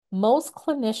most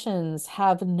clinicians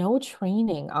have no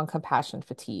training on compassion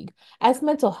fatigue. As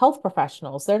mental health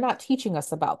professionals, they're not teaching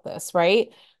us about this, right?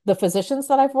 The physicians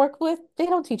that I've worked with, they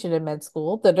don't teach it in med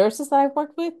school. The nurses that I've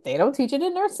worked with, they don't teach it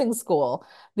in nursing school.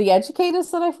 The educators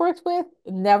that I've worked with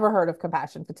never heard of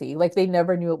compassion fatigue. Like they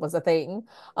never knew it was a thing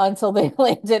until they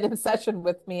landed in session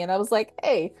with me. And I was like,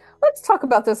 hey, let's talk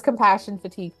about this compassion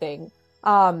fatigue thing.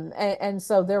 And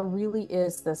so there really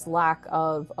is this lack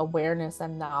of awareness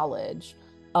and knowledge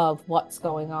of what's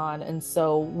going on. And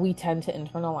so we tend to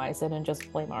internalize it and just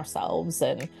blame ourselves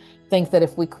and think that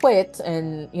if we quit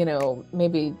and,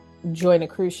 maybe join a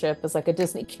cruise ship as like a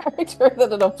Disney character,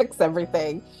 that it'll fix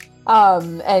everything.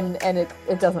 And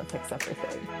it doesn't fix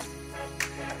everything.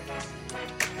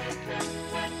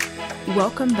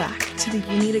 Welcome back to the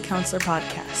You Need a Counselor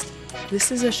podcast. This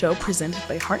is a show presented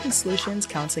by Heart and Solutions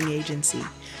Counseling Agency.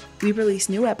 We release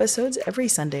new episodes every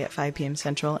Sunday at 5 p.m.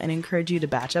 Central and encourage you to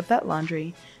batch up that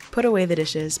laundry, put away the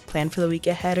dishes, plan for the week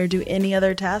ahead, or do any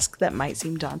other task that might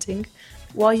seem daunting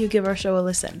while you give our show a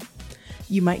listen.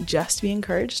 You might just be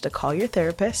encouraged to call your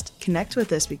therapist, connect with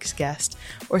this week's guest,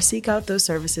 or seek out those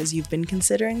services you've been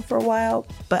considering for a while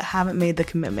but haven't made the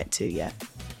commitment to yet.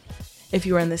 If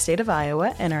you are in the state of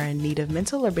Iowa and are in need of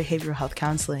mental or behavioral health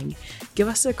counseling, give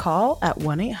us a call at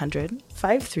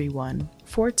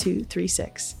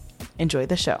 1-800-531-4236. Enjoy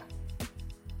the show.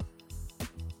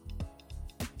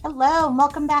 Hello, and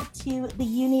welcome back to the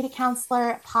You Need a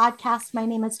Counselor podcast. My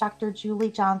name is Dr.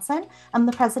 Julie Johnson. I'm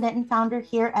the president and founder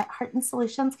here at Heart and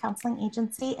Solutions Counseling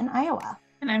Agency in Iowa.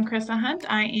 And I'm Krista Hunt.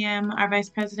 I am our vice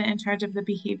president in charge of the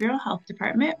behavioral health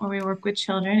department, where we work with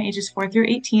children ages 4 through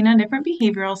 18 on different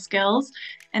behavioral skills.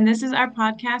 And this is our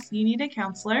podcast, You Need a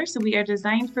Counselor. So we are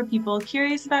designed for people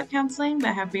curious about counseling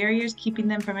but have barriers keeping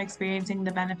them from experiencing the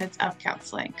benefits of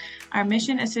counseling. Our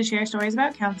mission is to share stories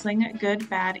about counseling, good,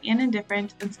 bad, and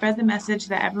indifferent, and spread the message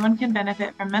that everyone can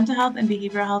benefit from mental health and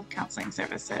behavioral health counseling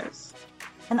services.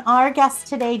 And our guest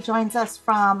today joins us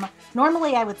from,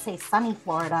 normally I would say sunny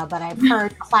Florida, but I've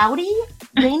heard cloudy,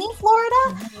 rainy Florida.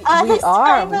 We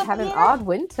had an odd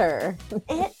winter.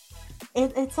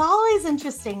 It's always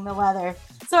interesting, the weather.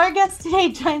 So our guest today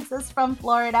joins us from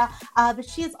Florida, but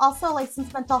she is also a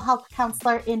licensed mental health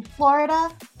counselor in Florida,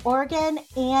 Oregon,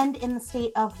 and in the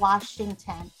state of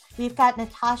Washington. We've got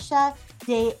Natasha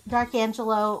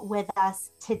D'Arcangelo with us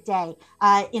today.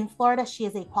 In Florida, she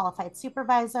is a qualified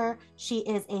supervisor. She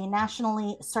is a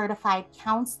nationally certified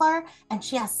counselor, and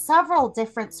she has several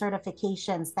different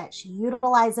certifications that she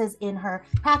utilizes in her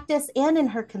practice and in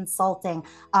her consulting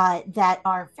that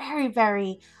are very,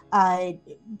 very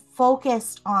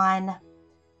focused on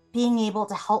being able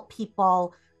to help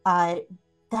people that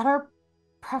are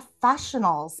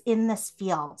professionals in this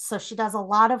field. So she does a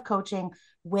lot of coaching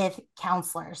with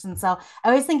counselors. And so I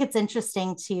always think it's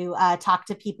interesting to talk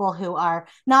to people who are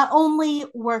not only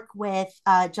work with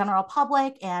general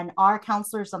public and are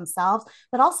counselors themselves,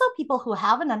 but also people who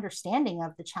have an understanding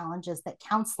of the challenges that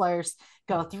counselors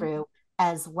go through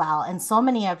as well. And so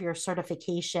many of your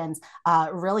certifications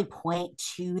really point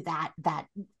to that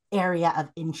area of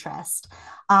interest.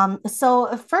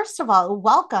 So first of all,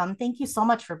 welcome. Thank you so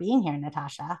much for being here,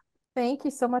 Natasha. Thank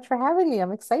you so much for having me.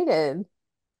 I'm excited.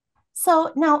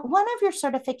 So now one of your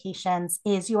certifications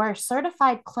is you are a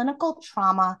certified clinical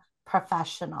trauma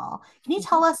professional. Can you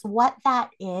tell us what that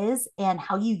is and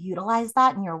how you utilize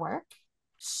that in your work?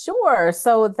 Sure.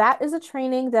 So that is a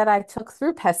training that I took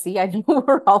through PESI. I know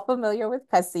we're all familiar with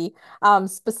PESI,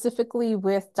 specifically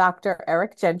with Dr.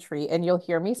 Eric Gentry, and you'll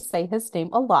hear me say his name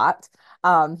a lot.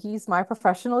 He's my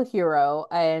professional hero,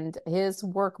 and his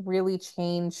work really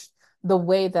changed the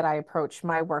way that I approach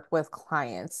my work with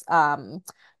clients.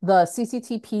 The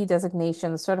CCTP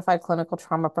designation, the Certified Clinical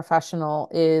Trauma Professional,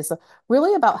 is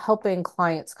really about helping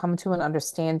clients come to an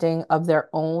understanding of their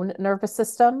own nervous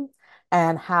system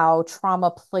and how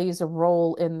trauma plays a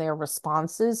role in their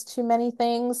responses to many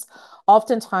things.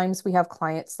 Oftentimes, we have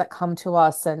clients that come to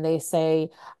us and they say,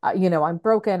 I'm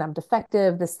broken, I'm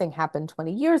defective, this thing happened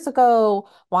 20 years ago.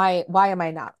 Why am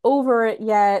I not over it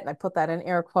yet? And I put that in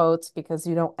air quotes because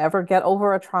you don't ever get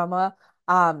over a trauma.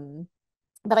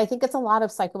 But I think it's a lot of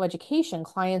psychoeducation.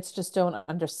 Clients just don't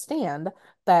understand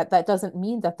that that doesn't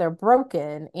mean that they're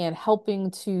broken, and helping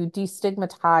to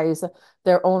destigmatize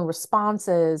their own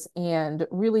responses and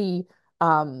really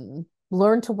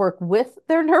learn to work with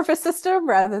their nervous system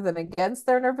rather than against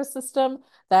their nervous system.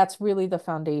 That's really the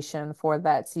foundation for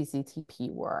that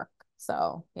CCTP work.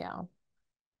 So, yeah.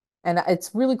 And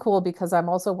it's really cool because I'm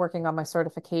also working on my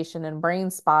certification in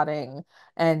brain spotting.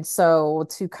 And so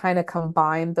to kind of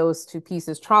combine those two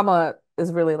pieces, trauma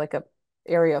is really like a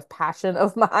area of passion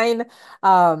of mine.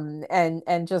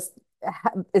 And just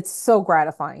it's so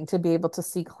gratifying to be able to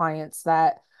see clients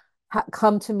that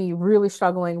come to me really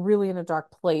struggling, really in a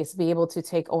dark place, be able to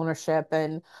take ownership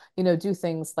and, do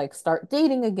things like start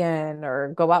dating again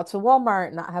or go out to Walmart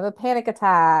and not have a panic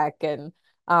attack. And,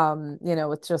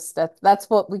 it's just that's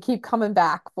what we keep coming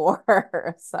back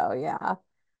for. So, yeah.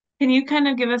 Can you kind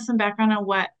of give us some background on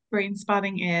what brain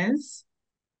spotting is?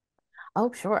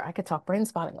 Oh, sure. I could talk brain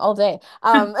spotting all day.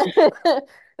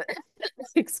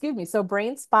 Excuse me. So,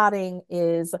 brain spotting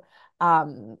is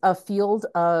a field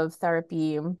of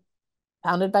therapy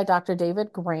founded by Dr.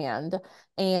 David Grand,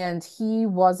 and he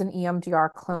was an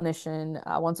EMDR clinician.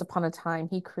 Once upon a time,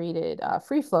 he created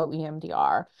free flow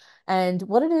EMDR. And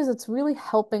what it is, it's really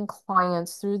helping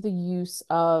clients through the use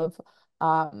of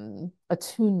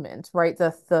attunement, right?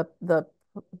 The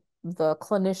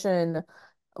clinician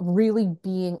really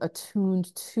being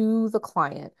attuned to the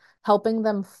client, helping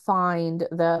them find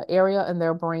the area in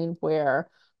their brain where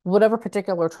whatever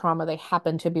particular trauma they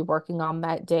happen to be working on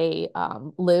that day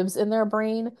lives in their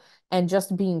brain, and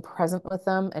just being present with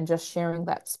them and just sharing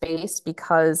that space.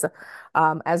 Because,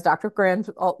 as Dr. Grand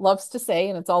loves to say,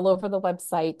 and it's all over the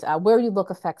website, where you look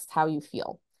affects how you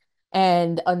feel.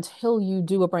 And until you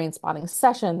do a brain spotting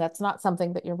session, that's not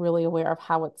something that you're really aware of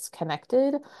how it's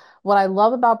connected. What I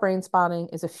love about brain spotting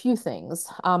is a few things.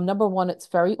 Number one, it's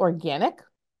very organic.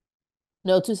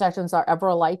 No two sessions are ever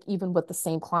alike, even with the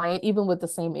same client, even with the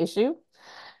same issue.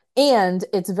 And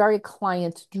it's very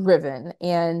client driven.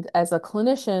 And as a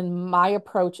clinician, my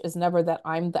approach is never that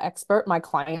I'm the expert. My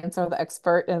clients are the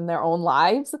expert in their own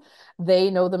lives. They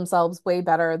know themselves way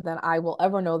better than I will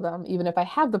ever know them, even if I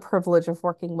have the privilege of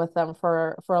working with them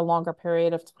for a longer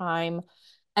period of time.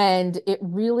 And it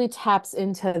really taps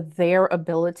into their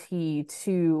ability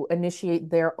to initiate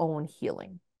their own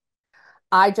healing.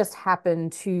 I just happen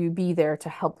to be there to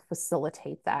help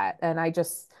facilitate that. And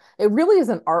it really is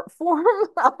an art form,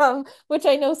 which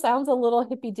I know sounds a little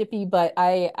hippy dippy, but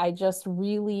I just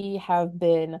really have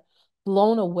been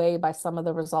blown away by some of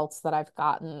the results that I've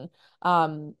gotten.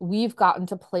 We've gotten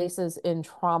to places in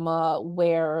trauma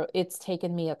where it's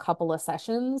taken me a couple of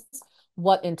sessions,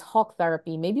 what in talk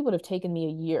therapy maybe would have taken me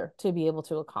a year to be able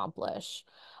to accomplish.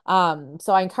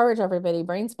 So I encourage everybody,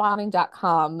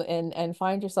 brainspotting.com, and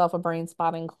find yourself a brain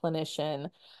spotting clinician.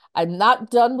 I'm not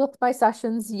done with my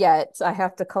sessions yet. I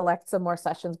have to collect some more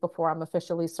sessions before I'm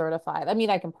officially certified. I mean,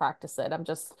 I can practice it. I'm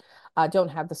just don't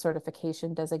have the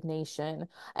certification designation.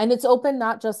 And it's open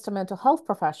not just to mental health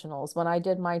professionals. When I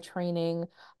did my training,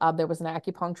 there was an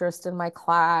acupuncturist in my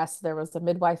class, there was a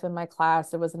midwife in my class,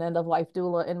 there was an end of life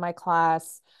doula in my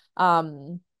class.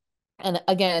 Um, and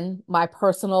again, my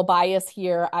personal bias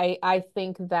here, I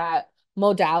think that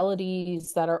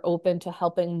modalities that are open to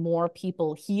helping more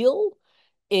people heal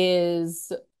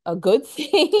is a good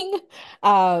thing.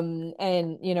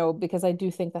 And because I do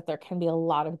think that there can be a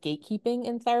lot of gatekeeping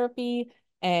in therapy,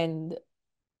 and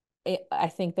I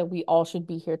think that we all should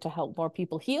be here to help more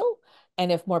people heal.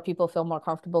 And if more people feel more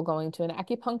comfortable going to an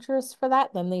acupuncturist for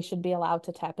that, then they should be allowed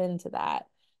to tap into that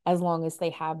as long as they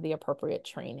have the appropriate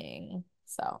training.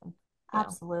 So, yeah.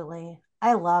 Absolutely.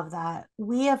 I love that.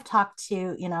 We have talked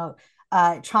to,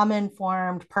 trauma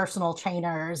informed personal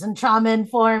trainers and trauma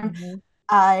informed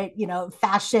Mhm.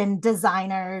 fashion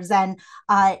designers, and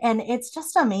it's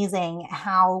just amazing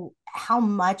how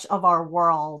much of our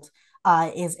world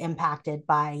is impacted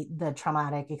by the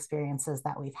traumatic experiences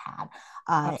that we've had,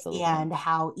 Absolutely. and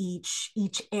how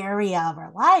each area of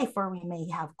our life where we may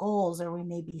have goals or we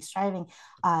may be striving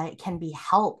can be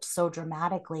helped so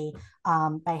dramatically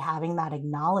by having that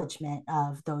acknowledgement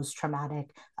of those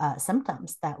traumatic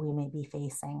symptoms that we may be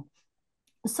facing.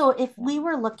 So if Yeah. we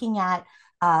were looking at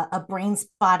a brain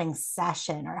spotting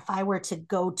session, or if I were to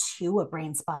go to a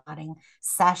brain spotting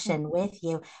session Mhm. with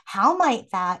you, how might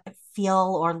that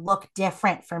feel or look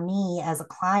different for me as a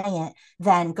client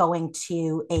than going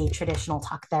to a traditional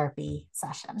talk therapy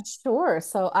session? Sure.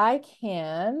 So I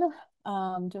can,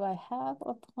 do I have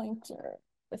a pointer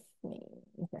with me?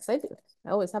 Yes, I do. I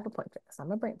always have a pointer because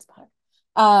I'm a brain spotter.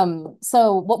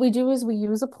 So what we do is we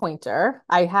use a pointer.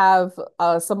 I have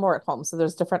some more at home, so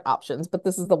there's different options, but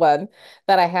this is the one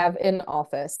that I have in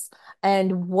office.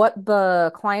 And what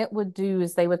the client would do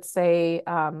is they would say,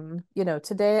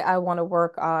 today I want to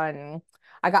work on,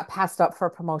 I got passed up for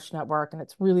a promotion at work and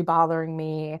it's really bothering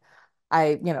me.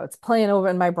 It's playing over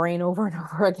in my brain over and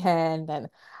over again. And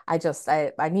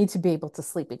I need to be able to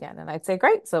sleep again. And I'd say,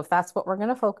 great. So if that's what we're going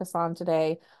to focus on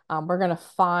today, we're going to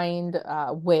find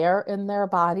where in their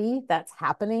body that's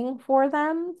happening for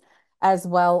them, as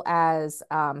well as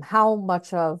how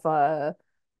much of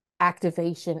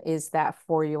activation is that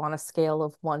for you on a scale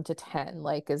of 1 to 10?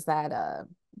 Like, is that a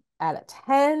at a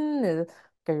 10?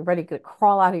 Are you ready to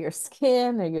crawl out of your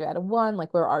skin? Are you at a 1?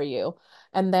 Like, where are you?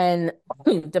 And then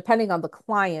depending on the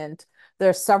client,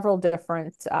 there's several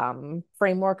different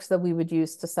frameworks that we would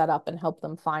use to set up and help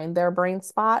them find their brain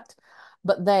spot.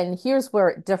 But then here's where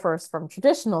it differs from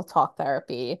traditional talk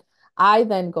therapy. I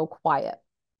then go quiet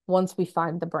once we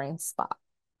find the brain spot.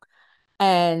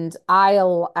 And I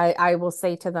will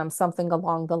say to them something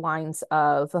along the lines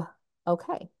of,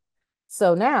 okay,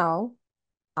 so now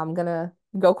I'm gonna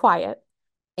go quiet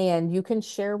and you can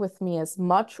share with me as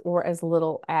much or as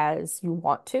little as you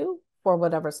want to for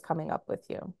whatever's coming up with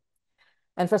you.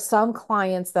 And for some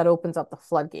clients, that opens up the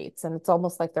floodgates, and it's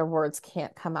almost like their words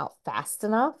can't come out fast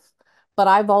enough. But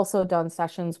I've also done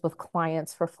sessions with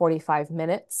clients for 45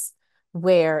 minutes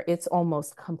where it's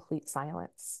almost complete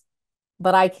silence,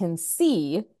 but I can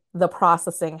see the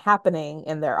processing happening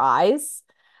in their eyes.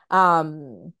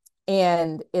 Um,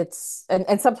 and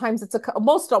sometimes it's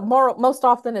most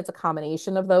often it's a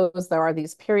combination of those. There are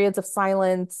these periods of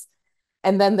silence,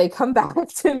 and then they come back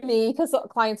to me because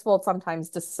clients will sometimes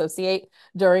dissociate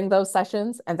during those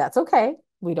sessions, and that's okay.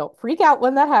 We don't freak out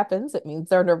when that happens. It means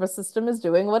their nervous system is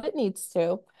doing what it needs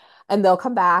to. And they'll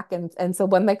come back. And so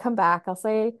when they come back, I'll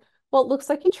say, well, it looks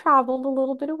like you traveled a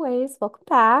little bit of ways. Welcome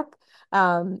back.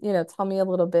 Tell me a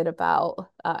little bit about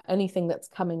anything that's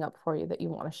coming up for you that you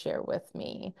want to share with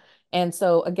me. And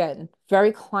so again,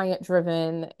 very client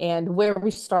driven, and where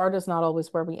we start is not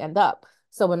always where we end up.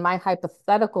 So in my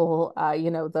hypothetical,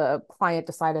 the client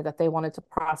decided that they wanted to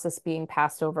process being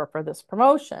passed over for this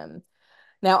promotion.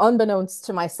 Now, unbeknownst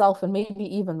to myself and maybe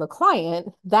even the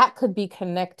client, that could be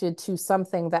connected to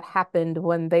something that happened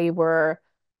when they were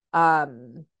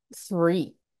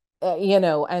 3,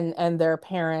 and their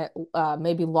parent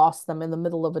maybe lost them in the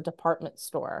middle of a department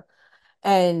store.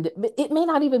 And it may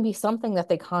not even be something that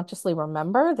they consciously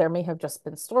remember. There may have just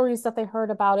been stories that they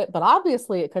heard about it, but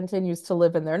obviously it continues to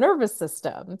live in their nervous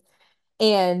system.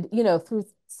 And, through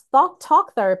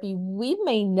talk therapy, we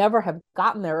may never have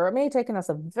gotten there, or it may have taken us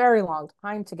a very long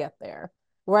time to get there.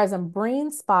 Whereas in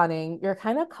brain spotting, you're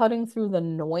kind of cutting through the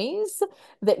noise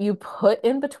that you put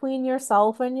in between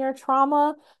yourself and your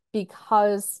trauma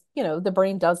because, the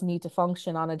brain does need to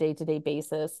function on a day-to-day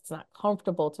basis. It's not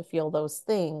comfortable to feel those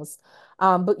things.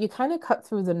 But you kind of cut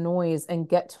through the noise and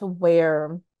get to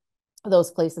where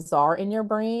those places are in your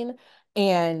brain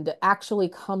and actually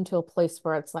come to a place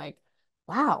where it's like,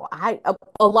 wow,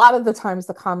 a lot of the times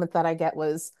the comment that I get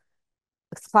was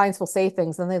clients will say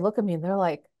things and they look at me and they're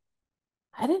like,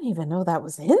 I didn't even know that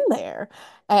was in there.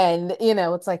 And,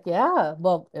 it's like, yeah,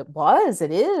 well, it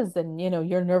is. And,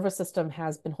 your nervous system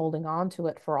has been holding on to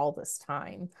it for all this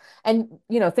time. And,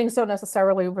 things don't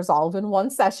necessarily resolve in one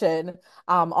session.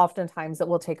 Oftentimes it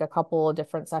will take a couple of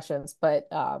different sessions. But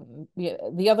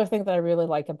the other thing that I really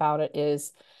like about it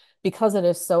is because it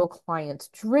is so client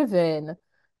driven,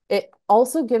 it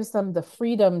also gives them the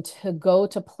freedom to go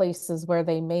to places where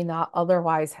they may not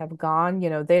otherwise have gone.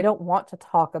 They don't want to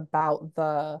talk about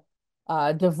the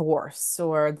divorce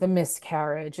or the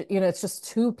miscarriage. It's just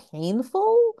too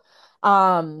painful.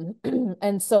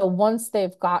 And so once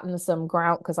they've gotten some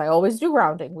ground, because I always do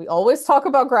grounding, we always talk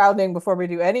about grounding before we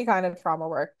do any kind of trauma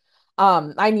work.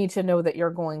 I need to know that you're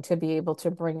going to be able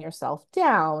to bring yourself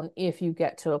down if you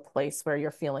get to a place where you're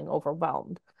feeling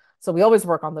overwhelmed. So we always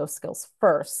work on those skills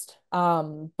first.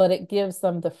 But it gives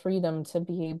them the freedom to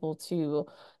be able to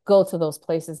go to those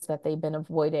places that they've been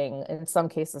avoiding in some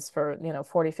cases for,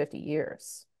 40, 50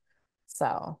 years.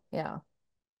 So yeah,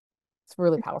 it's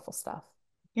really powerful stuff.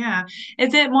 Yeah.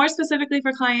 Is it more specifically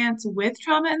for clients with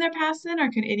trauma in their past then, or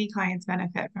could any clients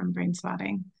benefit from brain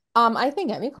spotting? I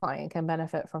think any client can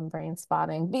benefit from brain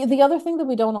spotting. The other thing that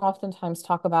we don't oftentimes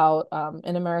talk about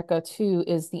in America too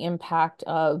is the impact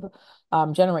of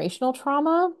generational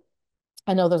trauma.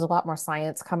 I know there's a lot more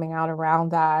science coming out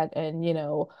around that and,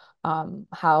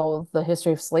 how the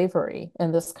history of slavery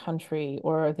in this country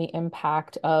or the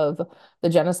impact of the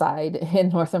genocide in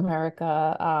North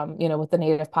America, with the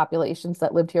native populations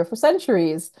that lived here for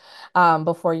centuries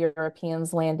before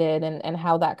Europeans landed and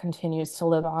how that continues to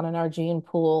live on in our gene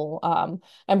pool.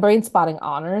 And brain spotting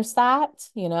honors that,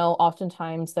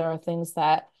 oftentimes there are things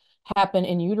that happen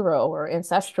in utero or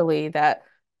ancestrally that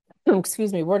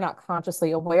excuse me, we're not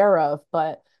consciously aware of,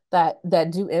 but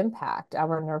that do impact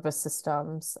our nervous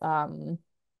systems.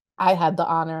 I had the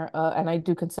honor, and I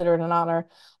do consider it an honor,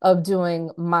 of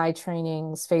doing my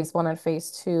trainings, phase 1 and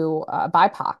phase 2,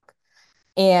 BIPOC.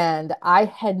 And I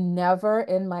had never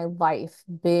in my life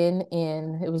been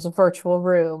in, it was a virtual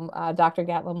room. Dr.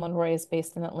 Gatlin Monroy is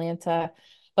based in Atlanta.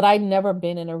 but I'd never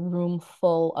been in a room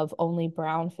full of only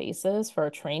brown faces for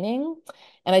a training.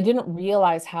 And I didn't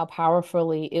realize how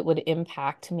powerfully it would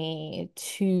impact me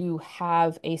to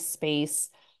have a space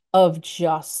of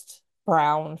just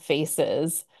brown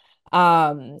faces,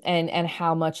 and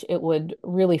how much it would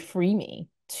really free me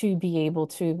to be able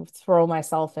to throw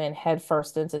myself in head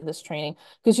first into this training,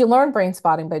 because you learn brain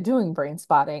spotting by doing brain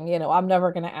spotting. I'm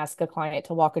never going to ask a client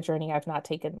to walk a journey I've not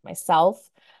taken myself.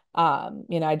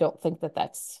 I don't think that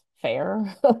that's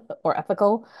fair or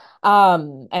ethical.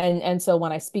 And so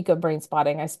when I speak of brain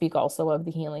spotting, I speak also of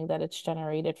the healing that it's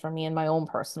generated for me in my own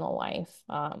personal life.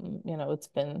 It's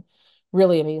been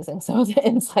really amazing. Some of the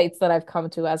insights that I've come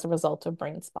to as a result of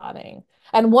brain spotting.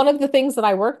 And one of the things that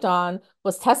I worked on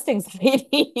was test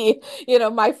anxiety.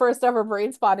 My first ever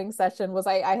brain spotting session was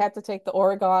I had to take the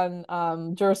Oregon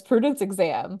jurisprudence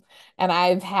exam. And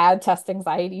I've had test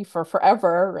anxiety for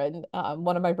forever. And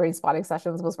one of my brain spotting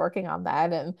sessions was working on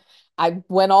that. And I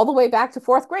went all the way back to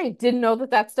fourth grade, didn't know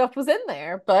that that stuff was in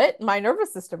there, but my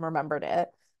nervous system remembered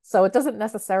it. So it doesn't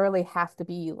necessarily have to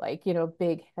be like,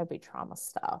 big, heavy trauma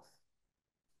stuff.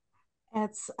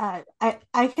 It's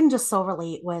I can just so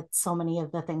relate with so many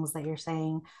of the things that you're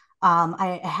saying.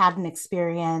 I had an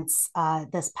experience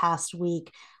this past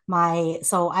week.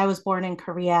 So I was born in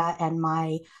Korea, and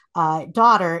my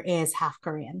daughter is half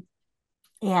Korean,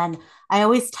 and I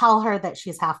always tell her that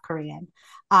she's half Korean.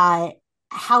 Uh,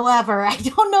 However, I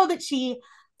don't know that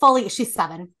she's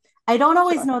 7. I don't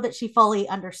always Sure. know that she fully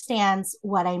understands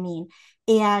what I mean.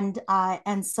 And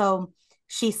so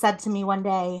she said to me one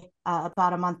day,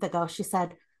 about a month ago, she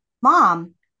said,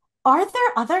 "Mom, are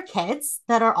there other kids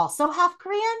that are also half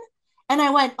Korean?" And I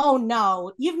went, "Oh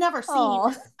no,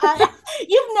 Oh. uh,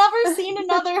 you've never seen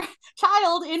another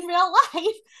child in real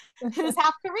life who's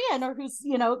half Korean, or who's,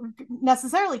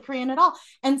 necessarily Korean at all."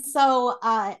 And so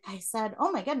I said,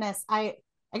 "Oh my goodness, I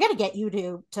got to get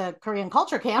you to Korean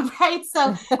culture camp," right?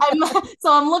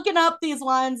 I'm looking up these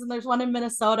ones, and there's one in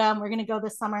Minnesota, and we're going to go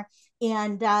this summer.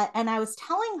 And I was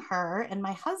telling her and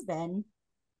my husband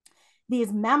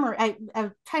these memory.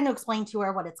 I'm trying to explain to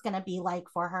her what it's going to be like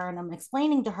for her, and I'm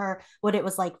explaining to her what it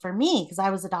was like for me, because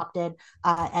I was adopted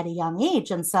at a young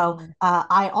age, and so Mhm.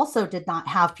 I also did not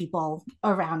have people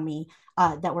around me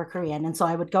that were Korean. And so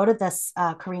I would go to this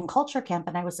Korean culture camp,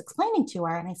 and I was explaining to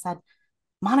her, and I said,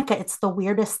 "Monica, it's the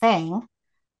weirdest thing.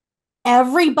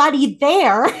 Everybody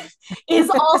there is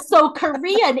also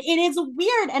Korean. It is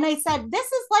weird." And I said,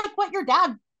 "This is like what your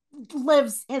dad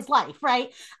lives his life,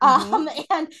 right?" Mhm.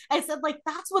 And I said, like,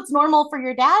 "That's what's normal for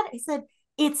your dad." I said,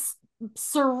 "It's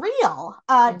surreal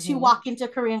to Mhm. walk into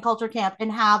Korean culture camp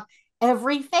and have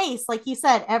every face, like you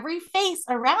said, every face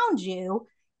around you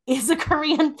is a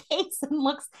Korean face and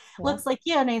Yeah. looks like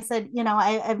you." And I said,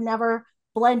 "I've never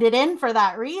blended in for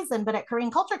that reason, but at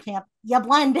Korean culture camp, you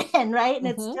blend in, right?" And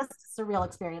it's Mhm. just a surreal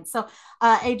experience. So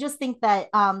I just think that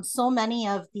so many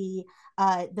of the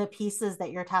pieces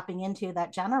that you're tapping into,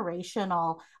 that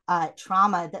generational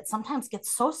trauma that sometimes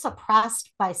gets so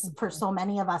suppressed for Mhm. so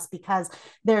many of us, because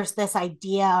there's this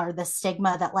idea or the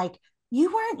stigma that, like,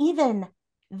 you weren't even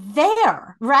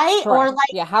there, right? Or Correct.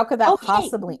 like, Yeah. How could that okay,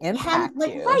 possibly impact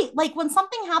like, you? right, like when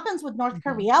something happens with North Mhm.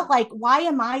 Korea, like, why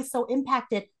am I so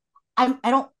impacted?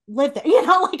 I don't live there,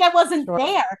 like I wasn't Sure.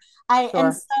 there. I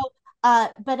and Sure.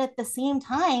 so but at the same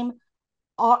time,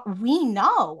 we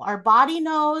know, our body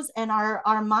knows, and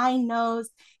our mind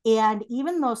knows. And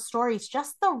even those stories,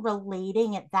 just the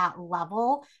relating at that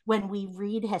level, when we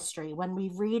read history, when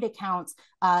we read accounts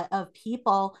of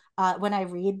people, when I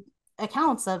read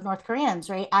accounts of North Koreans,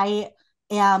 right, I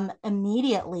am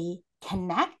immediately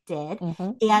connected.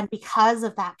 Mhm. And because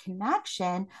of that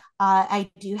connection,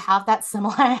 I do have that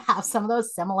similar I have some of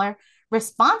those similar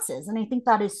responses. And I think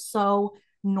that is so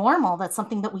normal. That's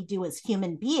something that we do as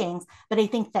human beings. But I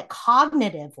think that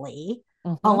cognitively,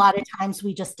 a Mhm. lot of times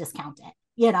we just discount it.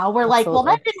 We're like, "Well,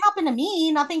 that Absolutely. didn't happen to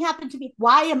me. Nothing happened to me.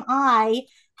 Why am I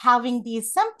having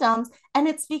these symptoms?" And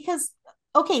it's because,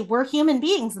 okay, we're human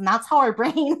beings, and that's how our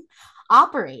brain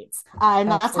operates,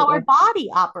 and that's how our Absolutely. body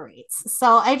operates.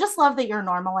 So I just love that you're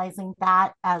normalizing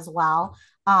that as well.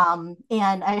 And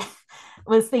I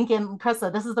was thinking,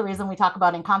 Krista, this is the reason we talk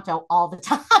about Encanto all the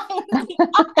time,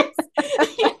 because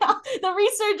the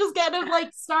research is kind of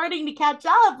like starting to catch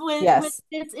up with Yes.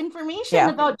 this information Yeah.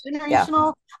 about Yeah.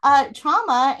 generational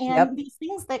trauma and Yep. these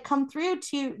things that come through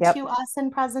Yep. to us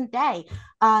in present day.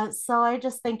 So I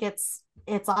just think it's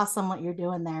awesome what you're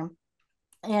doing there.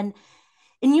 And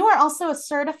you are also a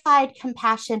certified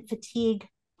compassion fatigue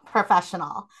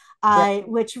professional, Yep.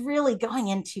 which really going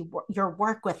into your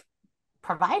work with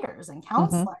providers and Mhm.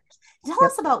 counselors. Tell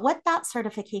us Yep. about what that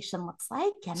certification looks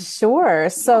like and Sure. yeah.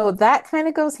 So that kind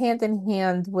of goes hand in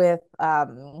hand with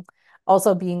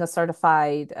also being a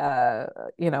certified,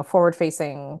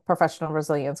 forward-facing professional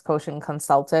resilience coach and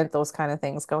consultant. Those kind of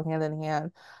things go hand in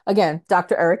hand. Again,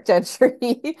 Dr. Eric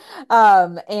Gentry.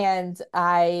 And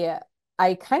I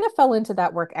kind of fell into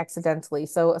that work accidentally.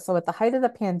 So at the height of the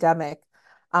pandemic,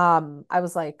 I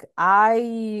was like,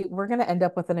 we're going to end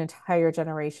up with an entire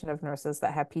generation of nurses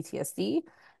that have PTSD,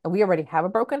 and we already have a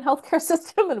broken healthcare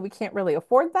system and we can't really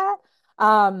afford that.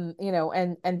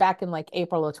 And back in like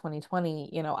April of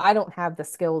 2020, I don't have the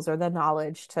skills or the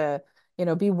knowledge to,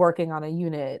 be working on a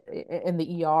unit in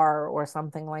the ER or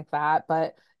something like that.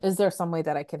 But is there some way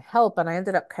that I can help? And I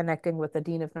ended up connecting with the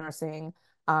dean of nursing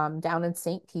down in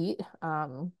St. Pete.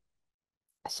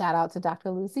 Shout out to Dr.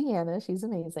 Luciana. She's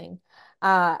amazing.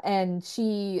 And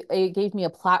she it gave me a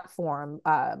platform.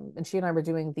 And she and I were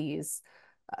doing these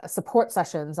support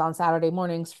sessions on Saturday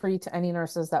mornings, free to any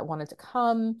nurses that wanted to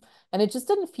come. And it just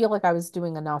didn't feel like I was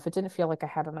doing enough. It didn't feel like I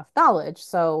had enough knowledge.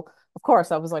 So, of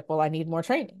course, I was like, well, I need more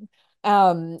training.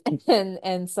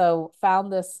 And so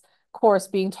found this course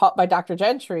being taught by Dr.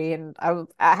 Gentry, and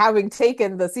having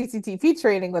taken the CCTP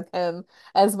training with him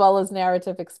as well as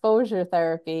narrative exposure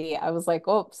therapy, I was like,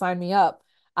 oh, sign me up.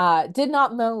 Did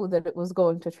not know that it was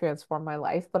going to transform my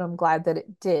life, but I'm glad that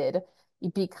it did,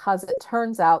 because it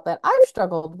turns out that I've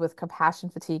struggled with compassion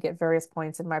fatigue at various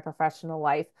points in my professional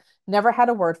life. Never had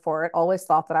a word for it, always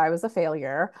thought that I was a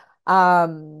failure.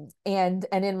 And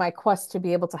in my quest to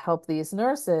be able to help these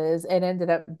nurses, it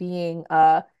ended up being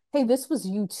hey, this was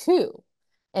you too.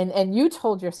 And you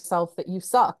told yourself that you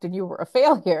sucked and you were a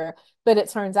failure, but it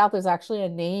turns out there's actually a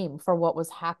name for what was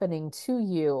happening to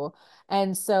you.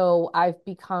 And so I've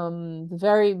become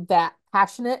very that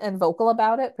passionate and vocal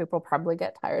about it. People probably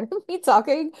get tired of me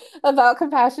talking about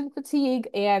compassion fatigue.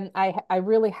 And I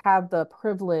really have the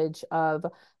privilege of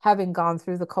having gone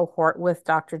through the cohort with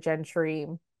Dr. Gentry.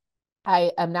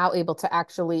 I am now able to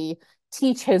actually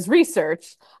teach his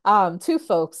research to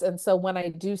folks. And so when I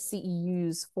do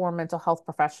CEUs for mental health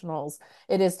professionals,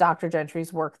 it is Dr.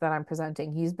 Gentry's work that I'm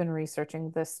presenting. He's been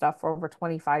researching this stuff for over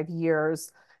 25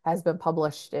 years, has been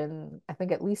published in, I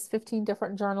think, at least 15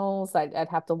 different journals. I'd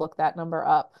have to look that number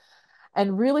up,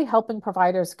 and really helping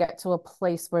providers get to a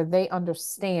place where they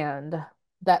understand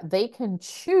that they can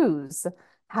choose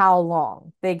how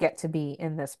long they get to be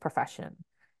in this profession.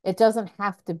 It doesn't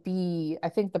have to be, I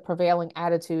think the prevailing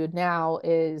attitude now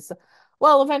is,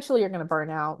 well, eventually you're going to burn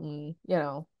out and,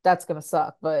 that's going to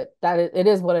suck, but it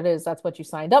is what it is. That's what you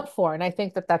signed up for. And I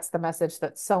think that that's the message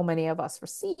that so many of us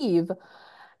receive.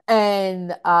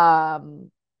 And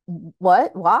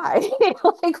what? Why?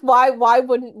 Like, why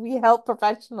wouldn't we help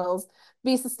professionals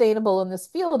be sustainable in this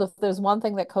field? If there's one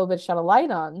thing that COVID shed a light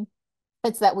on,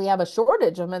 it's that we have a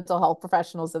shortage of mental health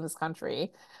professionals in this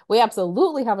country. We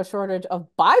absolutely have a shortage of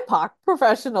BIPOC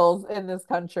professionals in this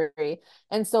country.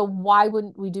 And so, why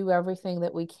wouldn't we do everything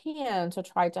that we can to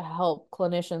try to help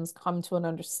clinicians come to an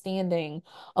understanding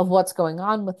of what's going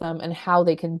on with them and how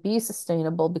they can be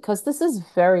sustainable? Because this is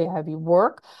very heavy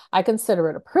work. I consider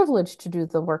it a privilege to do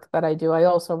the work that I do. I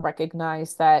also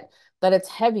recognize that it's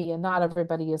heavy and not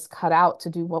everybody is cut out to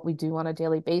do what we do on a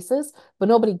daily basis, but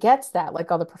nobody gets that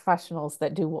like other professionals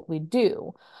that do what we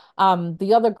do.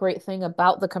 The other great thing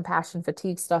about the compassion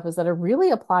fatigue stuff is that it really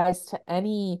applies to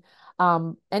any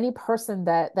person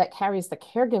that carries the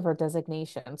caregiver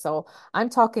designation. So I'm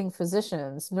talking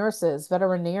physicians, nurses,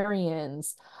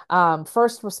 veterinarians,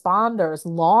 first responders,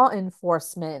 law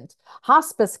enforcement,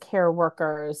 hospice care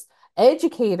workers,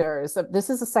 educators. This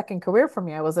is a second career for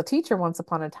me. I was a teacher once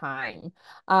upon a time.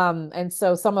 And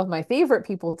so some of my favorite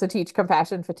people to teach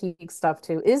compassion fatigue stuff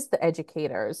to is the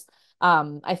educators.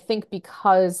 I think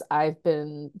because I've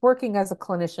been working as a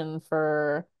clinician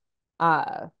for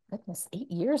goodness,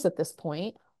 8 years at this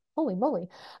point. Holy moly.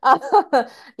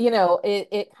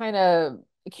 It kind of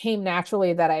came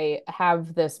naturally that I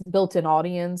have this built-in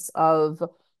audience of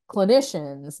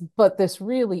clinicians, but this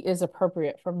really is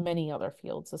appropriate for many other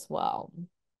fields as well.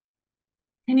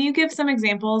 Can you give some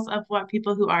examples of what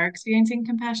people who are experiencing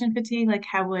compassion fatigue, like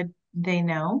how would they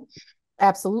know?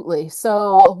 Absolutely.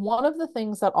 So, one of the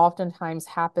things that oftentimes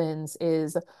happens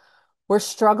is we're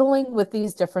struggling with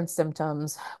these different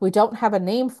symptoms. We don't have a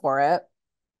name for it.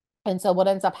 And so what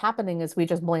ends up happening is we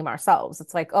just blame ourselves.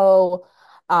 It's like, oh,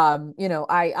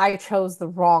 I chose the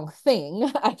wrong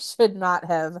thing. I should not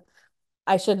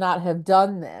have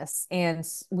done this. And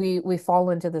we fall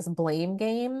into this blame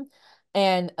game.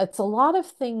 And it's a lot of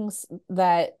things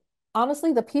that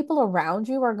honestly the people around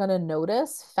you are going to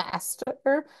notice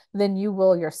faster than you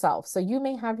will yourself. So you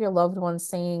may have your loved ones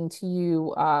saying to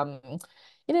you,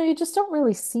 you just don't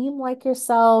really seem like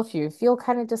yourself. You feel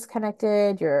kind of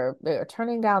disconnected. You're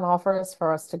turning down offers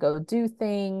for us to go do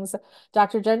things.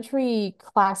 Dr. Gentry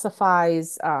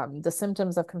classifies the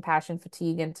symptoms of compassion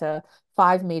fatigue into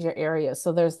five major areas.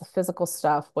 So there's the physical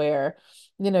stuff where,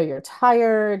 you're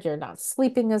tired, you're not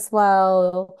sleeping as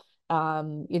well.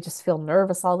 You just feel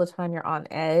nervous all the time. You're on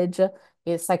edge.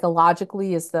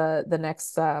 Psychologically is the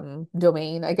next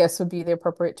domain, I guess would be the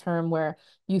appropriate term, where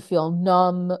you feel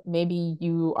numb. Maybe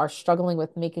you are struggling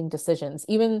with making decisions.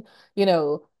 Even,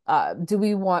 do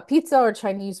we want pizza or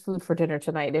Chinese food for dinner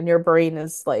tonight? And your brain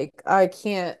is like, I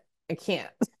can't,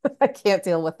 I can't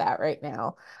deal with that right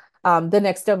now. The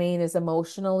next domain is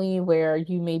emotionally, where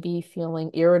you may be feeling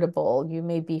irritable. You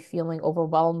may be feeling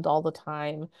overwhelmed all the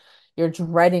time. You're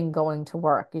dreading going to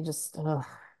work. You just, ugh,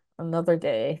 another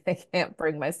day. I can't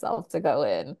bring myself to go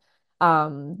in.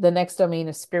 The next domain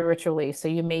is spiritually. So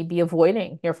you may be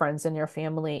avoiding your friends and your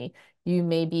family. You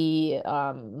may be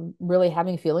really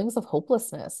having feelings of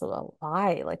hopelessness. Well,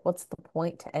 why? Like, what's the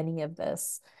point to any of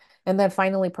this? And then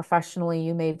finally, professionally,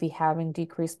 you may be having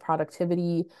decreased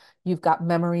productivity. You've got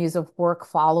memories of work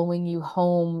following you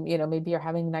home. Maybe you're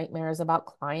having nightmares about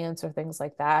clients or things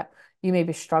like that. You may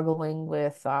be struggling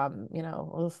with,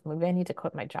 "Oof, maybe I need to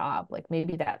quit my job." Like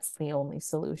maybe that's the only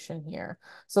solution here.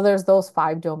 So there's those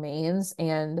five domains.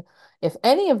 And if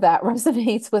any of that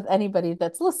resonates with anybody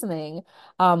that's listening,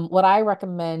 what I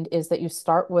recommend is that you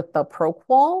start with the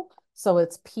ProQual. So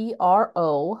it's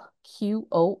PROQOL.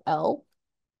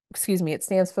 Excuse me, it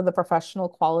stands for the Professional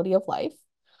Quality of Life.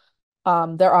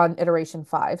 They're on iteration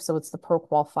 5, so it's the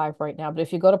ProQual 5 right now. But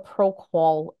if you go to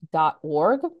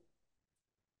proqual.org,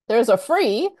 there's a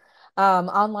free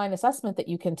online assessment that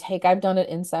you can take. I've done it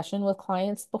in session with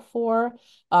clients before.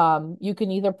 You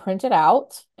can either print it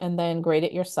out and then grade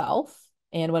it yourself.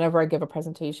 And whenever I give a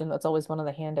presentation, that's always one of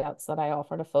the handouts that I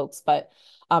offer to folks. But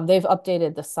they've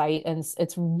updated the site, and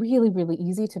it's really, really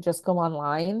easy to just go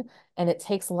online. And it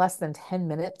takes less than 10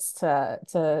 minutes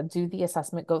to do the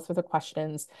assessment, go through the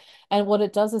questions. And what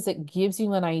it does is it gives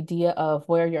you an idea of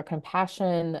where your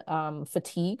compassion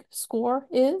fatigue score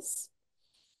is,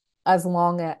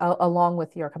 along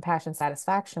with your compassion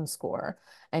satisfaction score.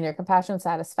 And your compassion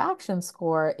satisfaction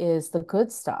score is the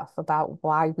good stuff about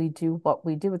why we do what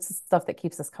we do. It's the stuff that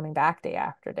keeps us coming back day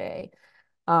after day.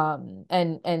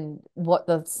 And what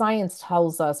the science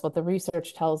tells us, what the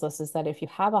research tells us, is that if you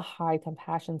have a high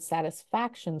compassion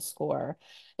satisfaction score,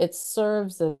 it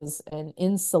serves as an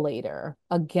insulator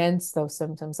against those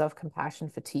symptoms of compassion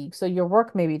fatigue. So your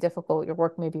work may be difficult, your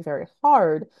work may be very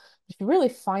hard. If you really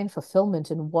find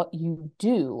fulfillment in what you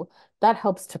do, that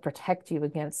helps to protect you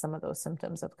against some of those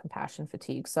symptoms of compassion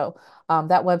fatigue. So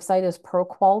that website is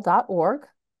proqual.org.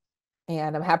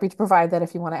 And I'm happy to provide that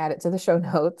if you want to add it to the show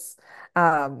notes.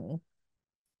 Um,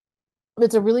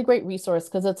 it's a really great resource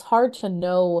because it's hard to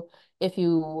know if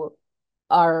you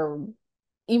are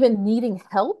even needing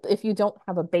help if you don't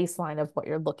have a baseline of what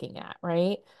you're looking at,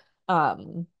 right?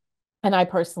 Um, and I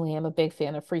personally am a big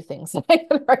fan of free things that I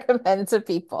can recommend to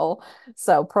people.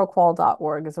 So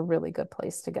proqual.org is a really good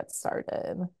place to get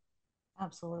started.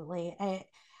 Absolutely.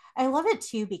 I love it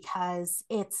too because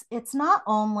it's not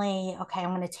only, okay,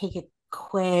 I'm going to take a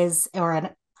quiz or an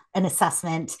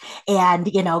assessment and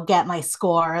get my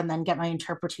score and then get my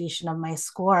interpretation of my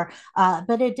score,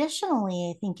 but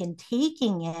additionally I think in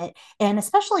taking it, and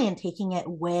especially in taking it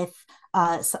with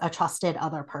a trusted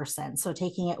other person, so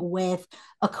taking it with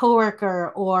a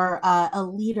coworker or a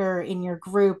leader in your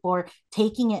group, or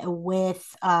taking it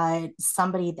with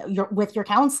somebody that you're with, your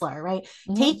counselor, right?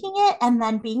 Mhm. Taking it and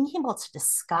then being able to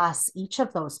discuss each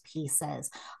of those pieces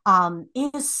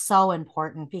is so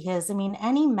important, because I mean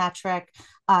any metric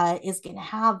is going to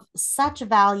have such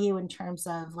value in terms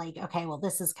of like, okay, well,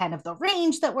 this is kind of the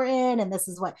range that we're in, and this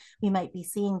is what we might be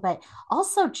seeing. But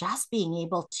also just being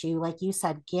able to, like you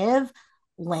said, give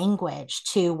language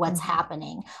to what's Mhm.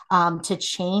 happening, to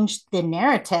change the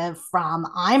narrative from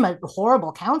I'm a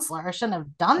horrible counselor, I shouldn't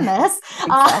have done this,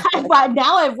 Exactly. but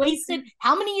now I've wasted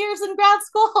how many years in grad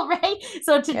school, right?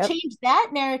 So to Yep. change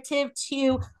that narrative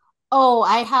to, oh,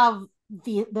 I have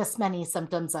this many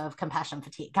symptoms of compassion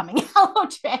fatigue coming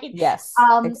out, right? Yes,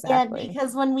 And exactly.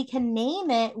 because when we can name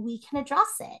it, we can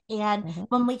address it. And Mhm.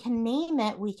 when we can name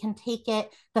it, we can take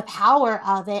it, the power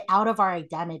of it, out of our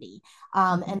identity.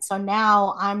 Mhm. And so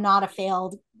now I'm not a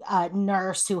failed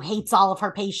nurse who hates all of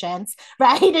her patients,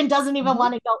 right? And doesn't even Mhm.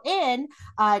 want to go in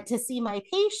to see my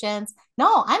patients.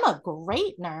 No, I'm a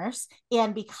great nurse.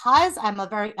 And because I'm a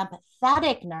very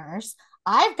empathetic nurse,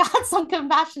 I've got some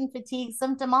compassion fatigue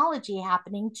symptomology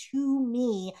happening to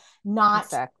me, not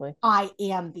Exactly. I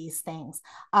am these things.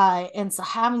 And so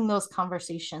having those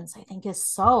conversations, I think, is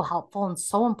so helpful and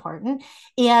so important.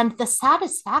 And the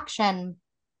satisfaction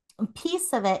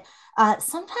piece of it,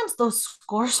 sometimes those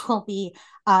scores will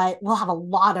have a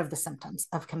lot of the symptoms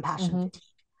of compassion Hmm. fatigue,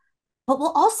 but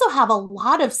we'll also have a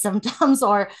lot of symptoms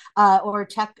or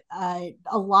check a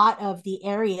lot of the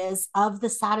areas of the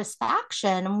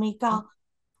satisfaction, and we go,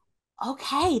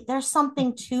 okay, there's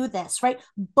something to this, right?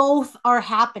 Both are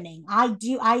happening. I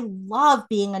love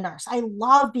being a nurse. I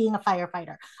love being a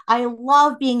firefighter. I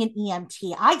love being an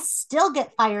EMT. I still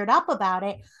get fired up about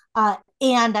it.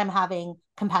 And I'm having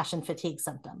compassion fatigue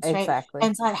symptoms, right? Exactly.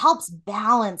 And so it helps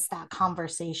balance that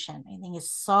conversation. I think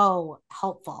is so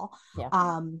helpful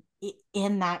Yeah.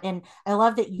 in that. And I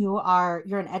love that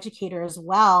you're an educator as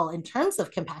well in terms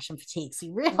of compassion fatigue. So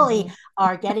you really Hmm.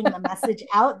 are getting the message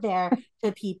out there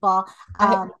to people.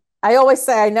 I Um, I always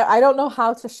say I don't know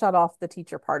how to shut off the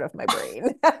teacher part of my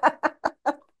brain.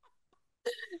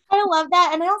 I love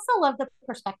that. And I also love the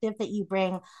perspective that you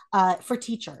bring for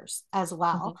teachers as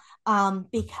well.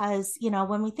 Mhm. Because,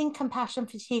 when we think compassion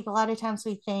fatigue, a lot of times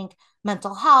we think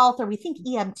mental health or we think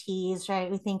EMTs,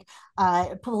 right? We think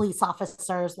police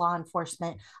officers, law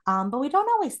enforcement, but we don't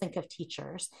always think of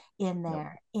teachers in Nope.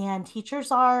 there. And teachers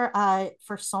are,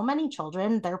 for so many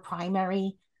children, their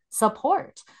primary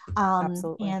support.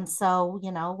 Absolutely. And so,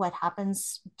 what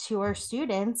happens to our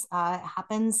students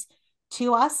happens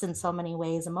to us in so many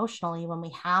ways emotionally when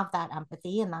we have that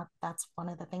empathy, and that's one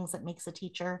of the things that makes a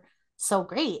teacher so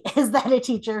great is that a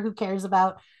teacher who cares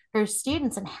about her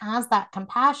students and has that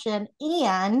compassion,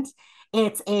 and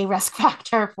it's a risk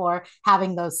factor for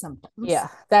having those symptoms. Yeah,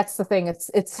 that's the thing. It's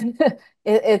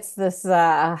it's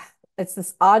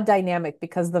this odd dynamic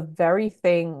because the very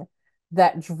thing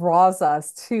that draws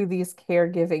us to these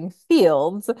caregiving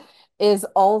fields is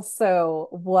also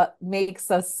what makes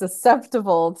us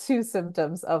susceptible to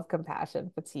symptoms of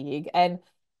compassion fatigue. And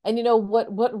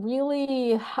what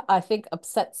really I think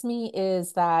upsets me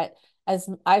is that as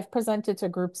I've presented to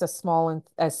groups as small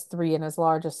as three and as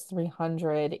large as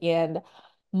 300, and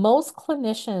most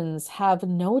clinicians have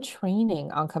no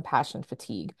training on compassion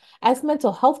fatigue. As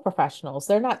mental health professionals,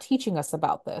 they're not teaching us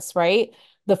about this, right?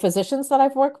 The physicians that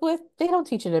I've worked with, they don't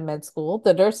teach it in med school.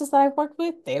 The nurses that I've worked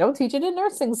with, they don't teach it in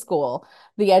nursing school.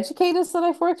 The educators that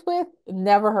I've worked with,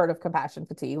 never heard of compassion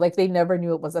fatigue. Like they never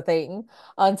knew it was a thing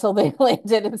until they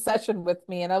landed in session with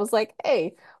me. And I was like,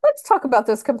 hey, let's talk about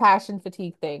this compassion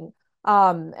fatigue thing.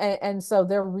 And so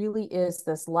there really is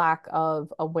this lack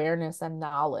of awareness and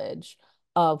knowledge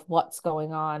of what's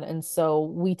going on. And so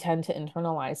we tend to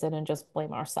internalize it and just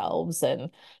blame ourselves and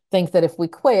think that if we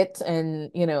quit and,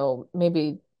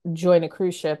 maybe join a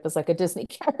cruise ship as like a Disney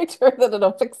character, that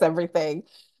it'll fix everything.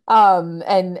 And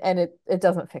it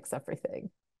doesn't fix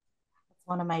everything. It's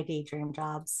one of my daydream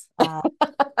jobs.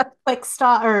 Quick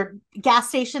stop or gas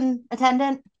station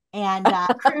attendant and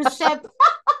cruise ship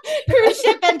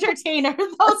entertainer.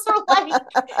 Those are like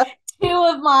two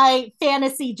of my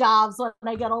fantasy jobs when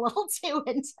I get a little too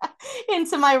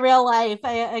into my real life.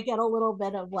 I get a little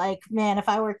bit of like, man, if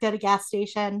I worked at a gas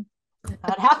station,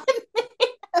 that happened.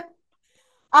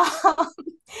 um,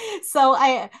 so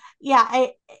yeah,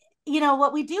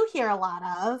 what we do hear a lot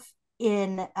of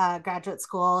in graduate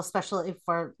school, especially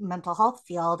for mental health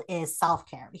field, is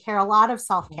self-care. We hear a lot of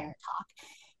self-care talk.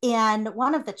 And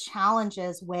one of the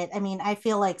challenges I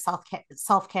feel like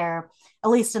self-care, at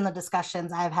least in the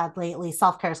discussions I've had lately,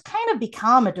 self-care has kind of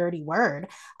become a dirty word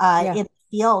Yeah, in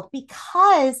the field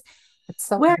because it's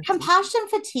so where empty. compassion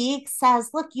fatigue says,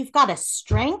 look, you've got a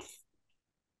strength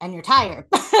and you're tired,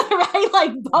 right?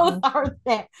 Like both Mhm. are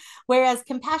there. Whereas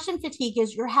compassion fatigue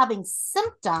is you're having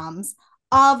symptoms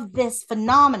of this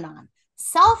phenomenon.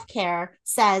 Self care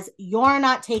says you're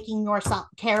not taking yourself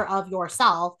care of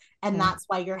yourself, and Mhm. that's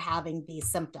why you're having these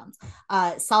symptoms.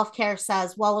 Self care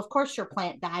says, well, of course your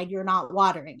plant died, you're not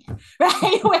watering it,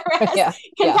 right? Whereas Yeah,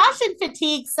 yeah, compassion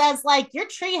fatigue says, like, your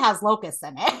tree has locusts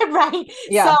in it, right?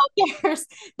 So yeah.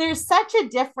 there's such a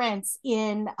difference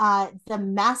in the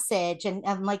message and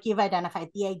like you've identified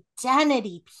the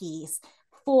identity piece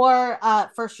for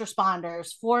first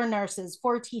responders, for nurses,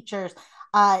 for teachers,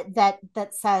 that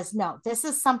says, no, this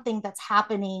is something that's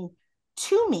happening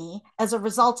to me as a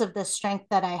result of the strength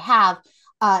that I have,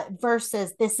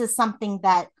 versus this is something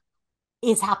that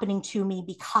is happening to me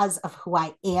because of who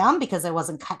I am, because I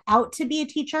wasn't cut out to be a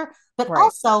teacher, but Right.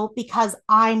 also because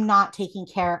I'm not taking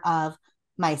care of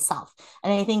myself.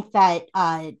 And I think that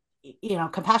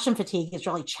compassion fatigue is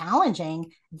really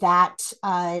challenging that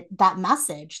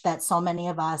message that so many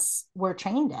of us were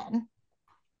trained in.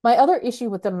 My other issue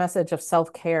with the message of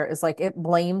self-care is like it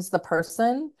blames the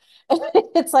person.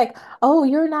 It's like, oh,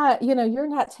 you're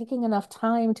not taking enough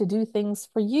time to do things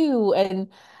for you. And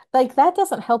like that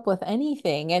doesn't help with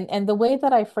anything. And the way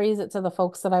that I phrase it to the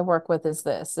folks that I work with is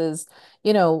this is,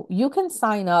 you can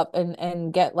sign up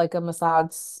and get like a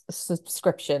massage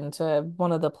subscription to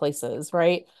one of the places,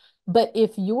 right? But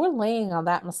if you're laying on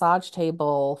that massage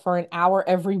table for an hour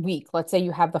every week, let's say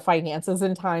you have the finances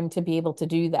and time to be able to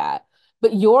do that,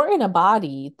 but you're in a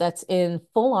body that's in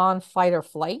full on fight or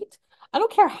flight. I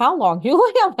don't care how long you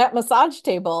lay on that massage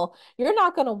table, you're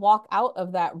not going to walk out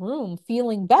of that room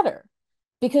feeling better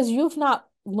because you've not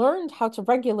learned how to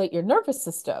regulate your nervous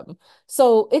system.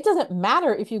 So it doesn't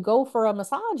matter if you go for a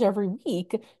massage every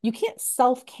week, you can't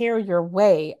self-care your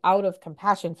way out of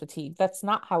compassion fatigue. That's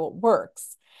not how it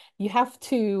works. You have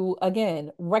to,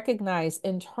 again, recognize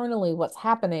internally what's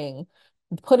happening,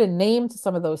 put a name to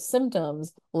some of those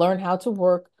symptoms, learn how to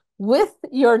work with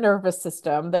your nervous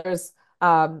system. There's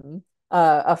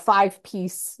a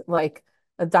five-piece, like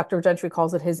Dr. Gentry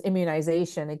calls it, his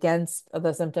immunization against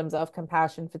the symptoms of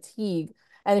compassion fatigue.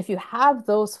 And if you have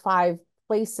those five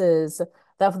places,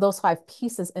 those five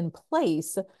pieces in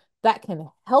place, that can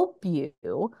help you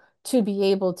to be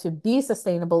able to be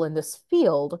sustainable in this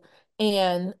field.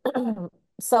 And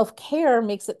self-care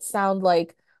makes it sound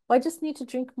like, well, I just need to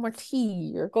drink more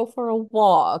tea or go for a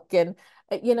walk. And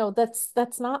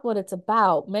that's not what it's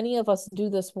about. Many of us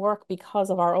do this work because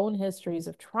of our own histories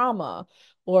of trauma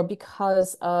or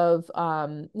because of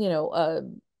a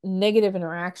negative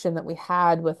interaction that we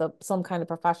had with some kind of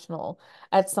professional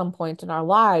at some point in our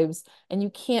lives. And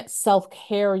you can't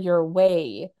self-care your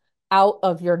way out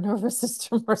of your nervous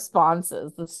system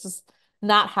responses. That's just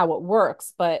not how it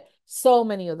works. But so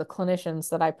many of the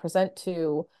clinicians that I present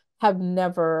to have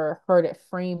never heard it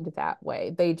framed that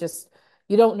way.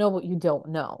 You don't know what you don't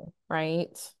know,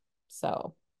 right?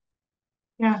 So,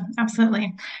 Yeah,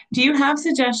 absolutely. Do you have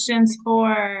suggestions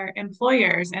for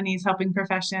employers and these helping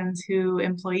professions who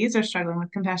employees are struggling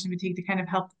with compassion fatigue to kind of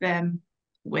help them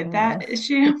with mm. that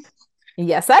issue?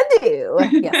 Yes, I do.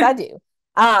 Yes, I do.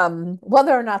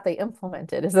 Whether or not they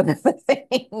implement it is another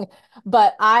thing.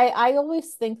 But I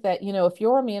always think that, if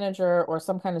you're a manager or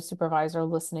some kind of supervisor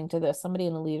listening to this, somebody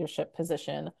in a leadership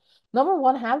position, number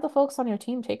one, have the folks on your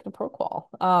team take the pro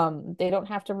qual. They don't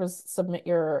have to submit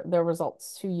their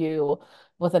results to you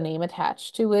with a name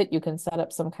attached to it. You can set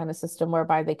up some kind of system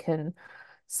whereby they can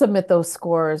submit those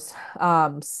scores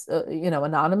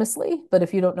anonymously. But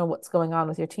if you don't know what's going on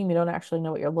with your team, you don't actually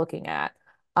know what you're looking at.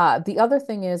 The other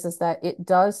thing is that it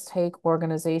does take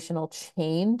organizational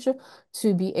change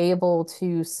to be able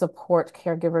to support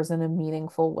caregivers in a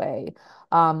meaningful way.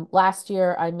 Last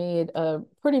year, I made a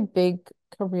pretty big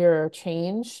career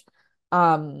change,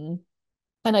 um,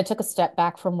 and I took a step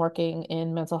back from working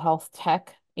in mental health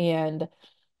tech. And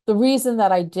the reason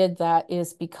that I did that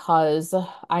is because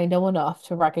I know enough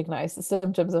to recognize the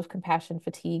symptoms of compassion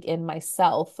fatigue in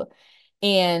myself.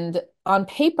 And on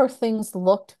paper, things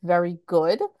looked very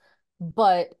good,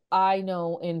 but I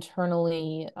know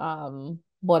internally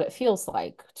what it feels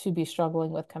like to be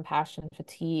struggling with compassion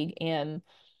fatigue. And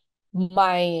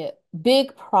my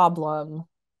big problem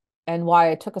and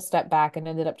why I took a step back and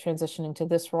ended up transitioning to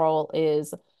this role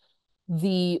is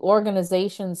the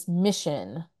organization's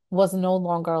mission was no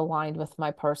longer aligned with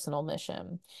my personal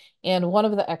mission. And one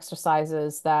of the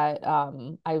exercises that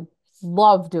I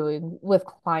love doing with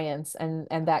clients, and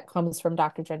that comes from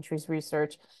Dr. Gentry's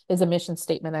research, is a mission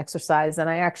statement exercise. And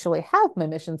I actually have my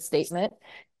mission statement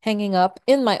hanging up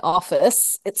in my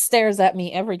office. It stares at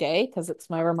me every day because it's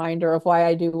my reminder of why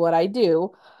I do what I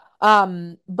do.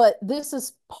 But this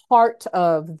is part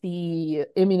of the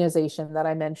immunization that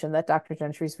I mentioned that Dr.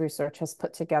 Gentry's research has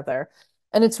put together.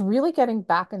 And it's really getting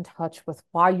back in touch with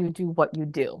why you do what you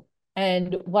do.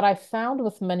 And what I found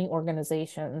with many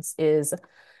organizations is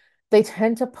they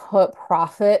tend to put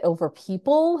profit over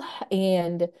people.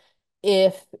 And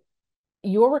if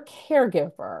you're a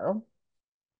caregiver,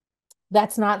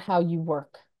 that's not how you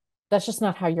work. That's just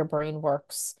not how your brain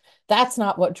works. That's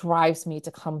not what drives me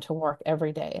to come to work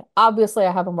every day. Obviously,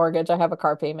 I have a mortgage, I have a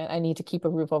car payment, I need to keep a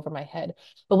roof over my head.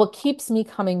 But what keeps me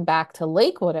coming back to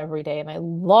Lakewood every day, and I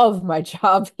love my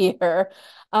job here,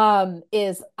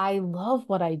 is I love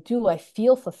what I do. I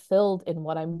feel fulfilled in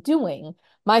what I'm doing.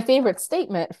 My favorite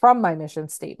statement from my mission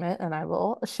statement, and I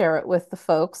will share it with the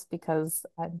folks because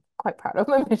I'm quite proud of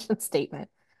my mission statement,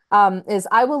 is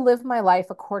I will live my life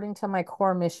according to my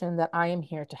core mission that I am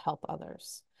here to help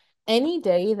others. Any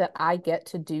day that I get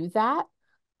to do that,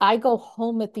 I go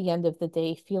home at the end of the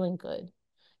day feeling good.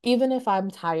 Even if I'm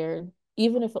tired,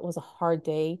 even if it was a hard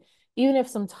day, even if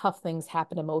some tough things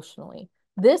happen emotionally,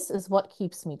 this is what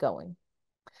keeps me going.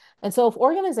 And so, if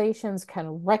organizations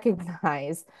can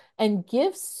recognize and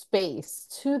give space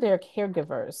to their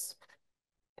caregivers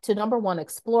to number one,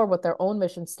 explore what their own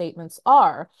mission statements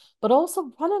are, but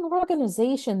also run an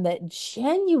organization that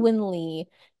genuinely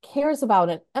cares about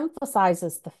and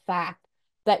emphasizes the fact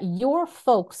that your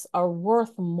folks are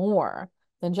worth more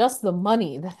than just the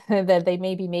money that they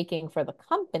may be making for the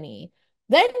company,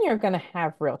 then you're going to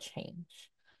have real change.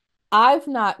 I've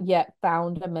not yet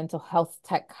found a mental health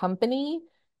tech company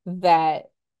that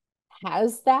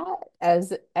has that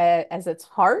as its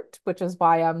heart, which is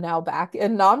why I'm now back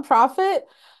in nonprofit.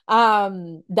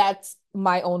 That's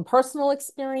my own personal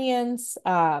experience.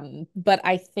 But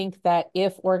I think that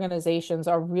if organizations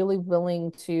are really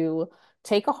willing to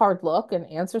take a hard look and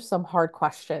answer some hard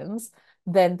questions,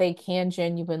 then they can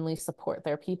genuinely support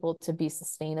their people to be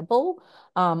sustainable.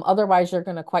 Otherwise, you're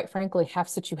going to, quite frankly, have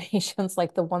situations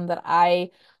like the one that I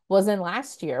was in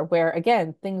last year, where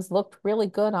again, things looked really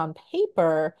good on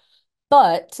paper,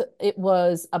 but it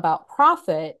was about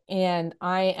profit, and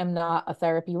I am not a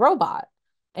therapy robot.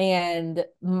 And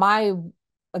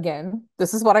again,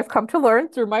 this is what I've come to learn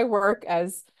through my work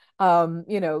as,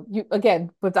 you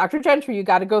again, with Dr. Gentry, you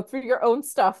got to go through your own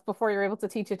stuff before you're able to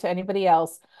teach it to anybody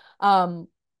else.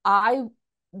 I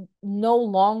no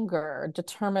longer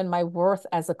determine my worth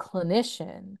as a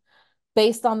clinician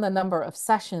based on the number of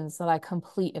sessions that I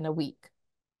complete in a week.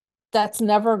 That's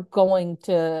never going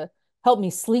to help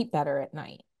me sleep better at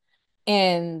night.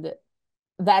 And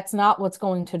that's not what's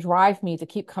going to drive me to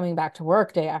keep coming back to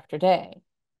work day after day.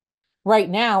 Right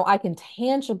now, I can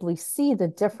tangibly see the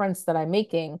difference that I'm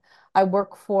making. I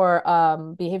work for a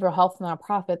behavioral health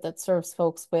nonprofit that serves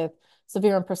folks with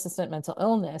severe and persistent mental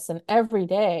illness. And every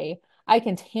day, I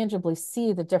can tangibly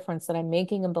see the difference that I'm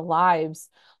making in the lives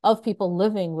of people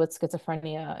living with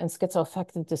schizophrenia and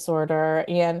schizoaffective disorder.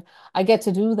 And I get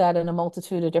to do that in a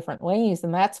multitude of different ways.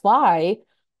 And that's why,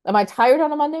 am I tired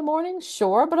on a Monday morning?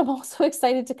 Sure, but I'm also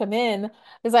excited to come in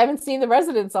because I haven't seen the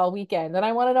residents all weekend and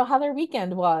I want to know how their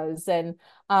weekend was. And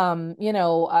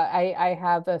I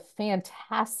have a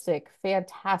fantastic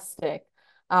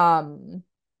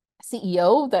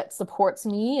CEO that supports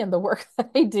me and the work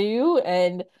that I do.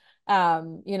 And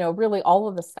really all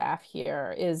of the staff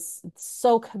here is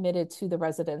so committed to the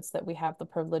residents that we have the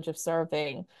privilege of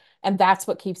serving. And that's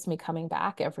what keeps me coming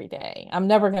back every day. I'm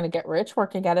never going to get rich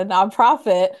working at a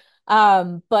nonprofit,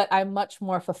 but I'm much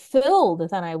more fulfilled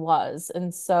than I was.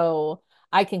 And so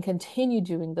I can continue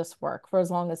doing this work for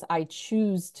as long as I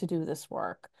choose to do this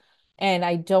work. And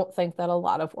I don't think that a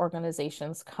lot of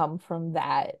organizations come from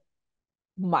that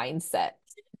mindset.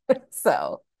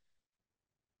 So,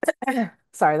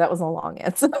 sorry, that was a long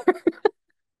answer.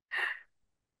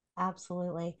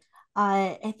 Absolutely.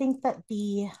 I think that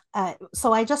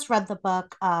so I just read the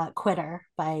book Quitter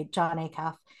by John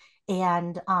Acuff,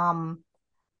 and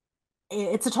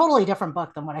it's a totally different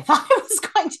book than what I thought it was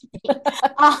going to be.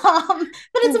 But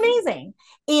it's amazing.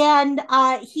 And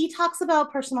he talks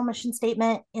about personal mission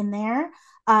statement in there.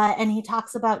 And he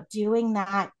talks about doing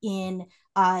that in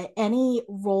any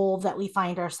role that we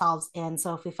find ourselves in.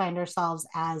 So if we find ourselves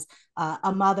as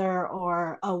a mother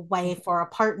or a wife or a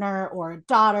partner or a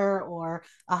daughter or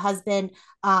a husband,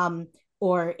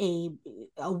 or a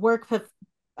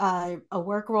a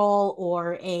work role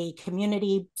or a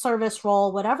community service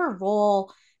role, whatever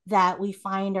role that we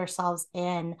find ourselves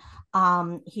in,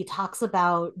 he talks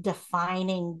about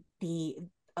defining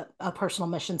a personal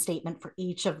mission statement for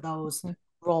each of those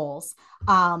roles,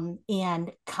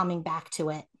 and coming back to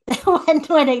it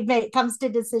when it comes to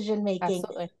decision making.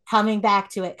 Absolutely. Coming back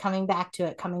to it,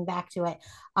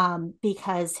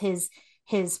 because his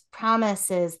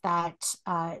promise is that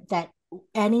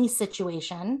any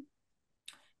situation,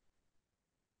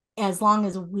 as long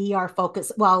as we are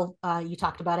focused, well, you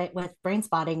talked about it with brain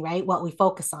spotting, right? What we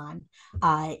focus on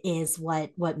is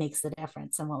what makes the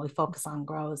difference, and what we focus on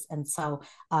grows. And so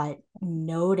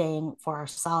noting for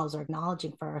ourselves or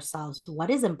acknowledging for ourselves what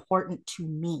is important to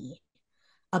me,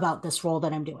 about this role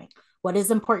that I'm doing? What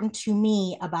is important to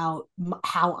me about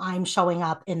how I'm showing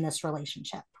up in this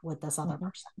relationship with this other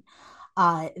Mhm. person?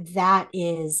 That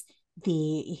is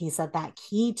he said, that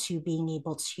key to being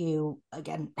able to,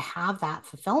 again, have that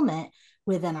fulfillment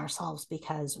within ourselves,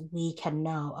 because we can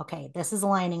know, okay, this is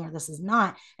aligning or this is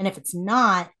not. And if it's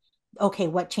not, okay,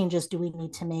 what changes do we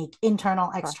need to make, internal,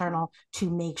 Correct. external, to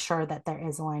make sure that there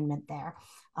is alignment there?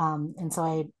 And so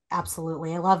I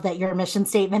love that your mission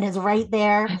statement is right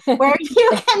there where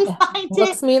you can It find it.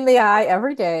 looks me in the eye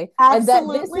every day. And that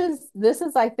Absolutely. this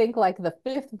is I think like the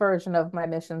fifth version of my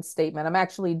mission statement. I'm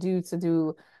actually due to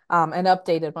do an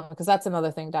updated one because that's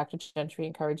another thing Dr. Gentry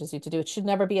encourages you to do. It should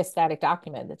never be a static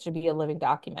document. It should be a living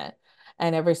document.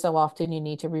 And every so often you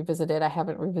need to revisit it. I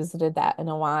haven't revisited that in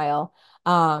a while.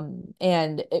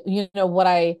 You know what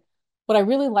I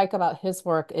really like about his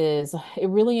work is it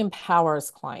really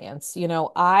empowers clients. You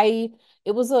know,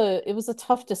 it was a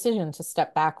tough decision to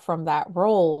step back from that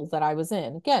role that I was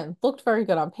in. Again, looked very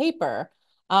good on paper.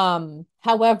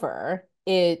 However,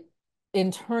 it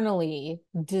internally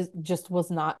just was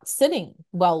not sitting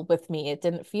well with me. It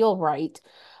didn't feel right.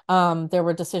 There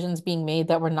were decisions being made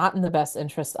that were not in the best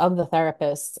interest of the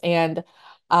therapists. And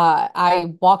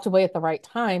I walked away at the right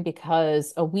time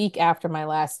because a week after my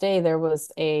last day, there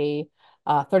was a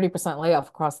 30% layoff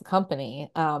across the company.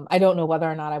 I don't know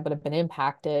whether or not I would have been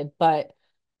impacted, but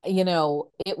you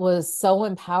know, it was so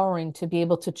empowering to be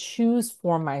able to choose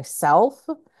for myself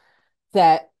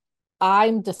that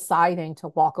I'm deciding to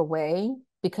walk away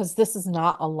because this is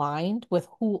not aligned with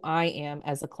who I am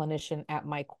as a clinician at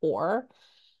my core.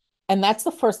 And that's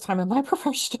the first time in my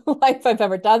professional life I've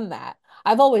ever done that.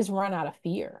 I've always run out of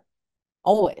fear,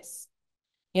 always.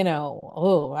 You know,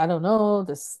 oh, I don't know,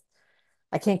 this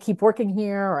I can't keep working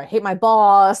here or I hate my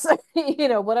boss, you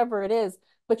know, whatever it is.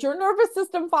 But your nervous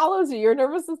system follows you. Your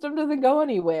nervous system doesn't go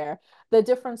anywhere. The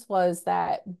difference was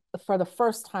that for the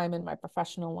first time in my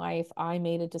professional life, I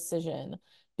made a decision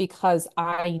because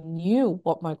I knew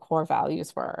what my core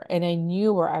values were and I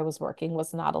knew where I was working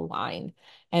was not aligned.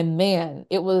 And man,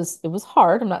 it was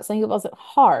hard. I'm not saying it wasn't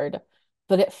hard,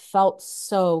 but it felt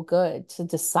so good to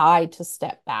decide to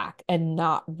step back and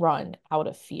not run out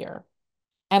of fear.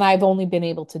 And I've only been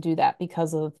able to do that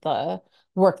because of the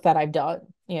work that I've done,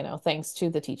 you know, thanks to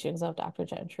the teachings of Dr.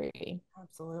 Gentry.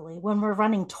 Absolutely. When we're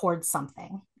running towards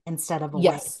something instead of away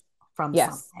Yes. from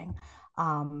Yes. something,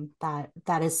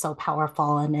 that is so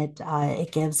powerful, and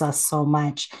it gives us so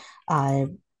much. Uh,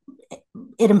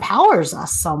 it empowers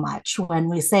us so much when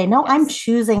we say, no, I'm Yes.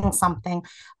 choosing something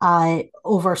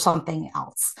over something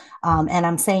else, and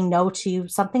I'm saying no to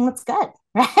something that's good.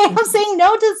 Right? I'm Mhm. saying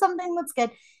no to something that's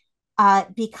good,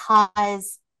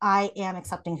 because I am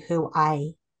accepting who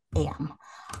I am,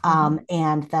 Mhm.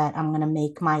 and that I'm going to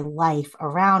make my life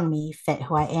around me fit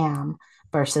who I am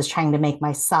versus trying to make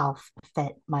myself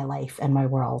fit my life and my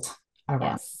world around.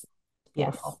 Yes. Yes.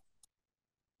 Beautiful.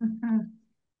 Mhm.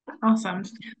 Awesome.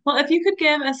 Well, if you could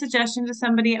give a suggestion to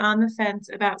somebody on the fence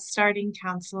about starting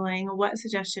counseling, what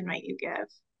suggestion might you give?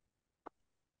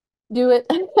 Do it.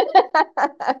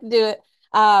 Do it.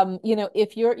 You know,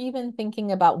 if you're even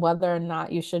thinking about whether or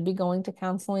not you should be going to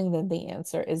counseling, then the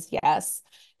answer is yes.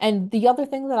 And the other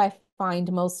thing that I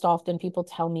find most often people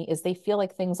tell me is they feel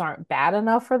like things aren't bad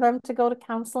enough for them to go to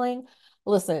counseling.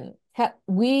 Listen,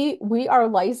 we are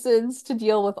licensed to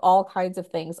deal with all kinds of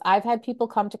things. I've had people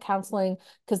come to counseling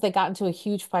because they got into a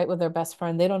huge fight with their best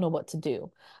friend. They don't know what to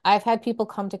do. I've had people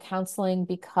come to counseling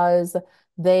because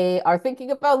they are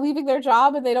thinking about leaving their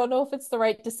job and they don't know if it's the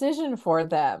right decision for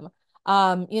them.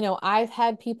 You know, I've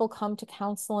had people come to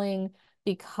counseling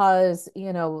because,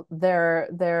 you know,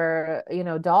 you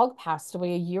know, dog passed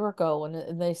away a year ago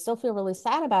and they still feel really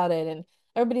sad about it. And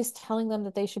everybody's telling them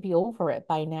that they should be over it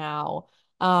by now.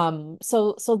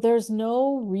 So there's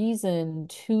no reason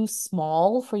too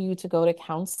small for you to go to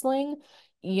counseling.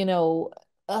 You know,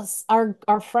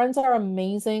 our friends are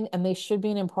amazing and they should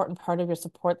be an important part of your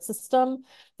support system.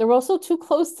 They're also too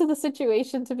close to the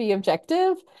situation to be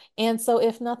objective. And so,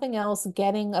 if nothing else,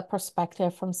 getting a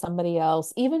perspective from somebody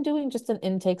else, even doing just an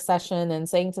intake session and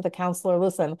saying to the counselor,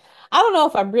 listen, I don't know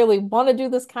if I really want to do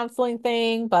this counseling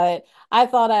thing, but I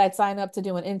thought I'd sign up to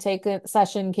do an intake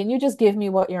session. Can you just give me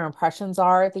what your impressions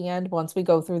are at the end once we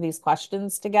go through these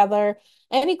questions together?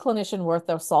 Any clinician worth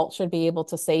their salt should be able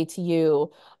to say to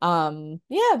you,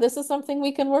 yeah, this is something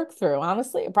we can work through.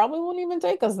 Honestly, it probably won't even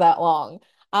take us that long.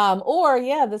 Or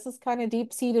yeah, this is kind of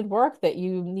deep-seated work that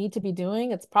you need to be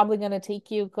doing. It's probably going to take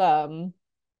you,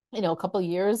 you know, a couple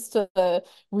years to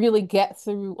really get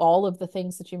through all of the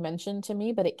things that you mentioned to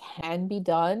me, but it can be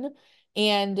done.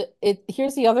 And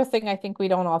here's the other thing I think we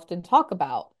don't often talk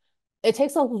about. it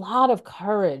takes a lot of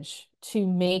courage to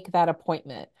make that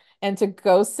appointment and to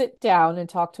go sit down and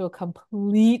talk to a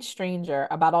complete stranger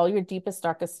about all your deepest,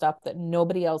 darkest stuff that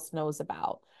nobody else knows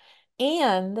about.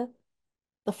 And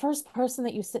the first person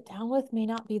that you sit down with may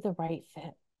not be the right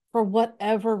fit for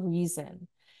whatever reason.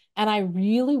 And I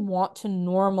really want to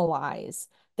normalize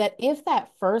that if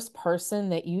that first person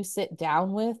that you sit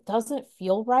down with doesn't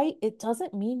feel right, it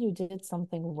doesn't mean you did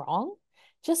something wrong.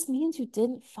 It just means you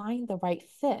didn't find the right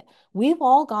fit. We've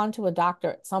all gone to a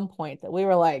doctor at some point that we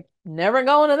were like, never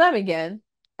going to them again,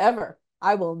 ever.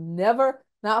 I will never,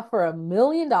 not for $1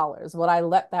 million, would I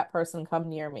let that person come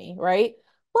near me, right?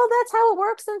 Well, that's how it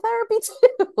works in therapy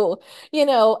too.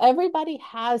 Everybody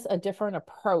has a different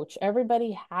approach.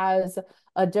 Everybody has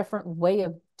a different way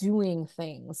of doing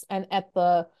things. And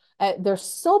there's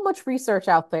so much research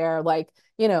out there, like,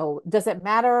 does it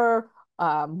matter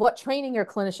what training your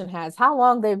clinician has, how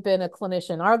long they've been a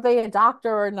clinician, are they a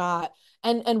doctor or not?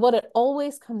 And what it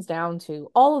always comes down to,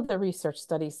 all of the research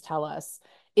studies tell us,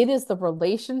 it is the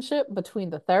relationship between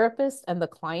the therapist and the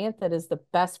client that is the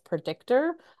best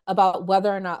predictor about whether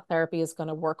or not therapy is going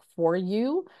to work for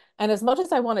you. And as much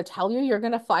as I want to tell you, you're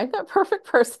going to find that perfect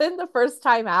person the first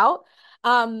time out,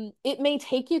 it may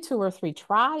take you 2 or 3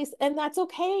 tries, and that's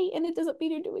okay. And it doesn't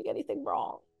mean you're doing anything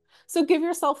wrong. So give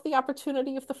yourself the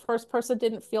opportunity, if the first person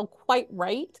didn't feel quite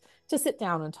right, to sit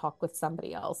down and talk with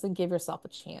somebody else and give yourself a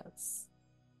chance.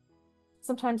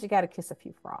 Sometimes you got to kiss a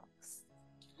few frogs.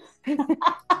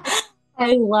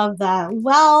 I love that.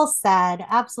 Well said.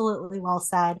 Absolutely well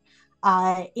said.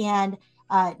 And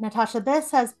Natasha,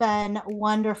 this has been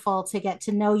wonderful to get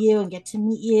to know you and get to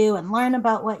meet you and learn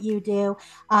about what you do.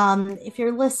 If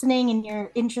you're listening and you're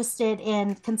interested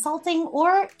in consulting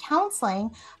or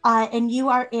counseling, and you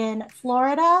are in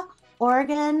Florida,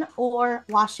 Oregon, or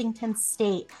Washington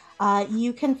State,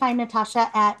 you can find Natasha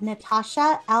at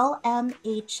Natasha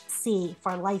LMHC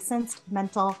for Licensed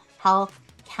Mental Health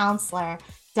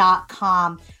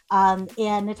Counselor.com.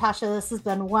 And Natasha, this has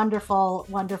been wonderful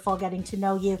getting to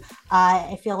know you.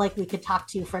 I feel like we could talk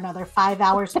to you for another 5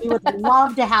 hours. We would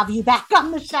love to have you back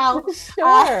on the show.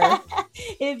 Sure.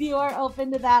 If you are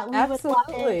open to that, we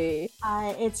Absolutely. would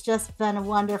love it. It's just been a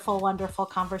wonderful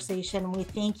conversation. We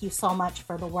thank you so much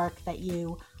for the work that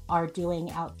you are doing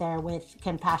out there with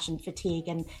compassion fatigue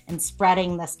and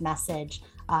spreading this message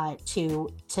to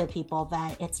people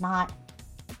that it's not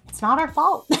our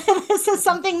fault. This is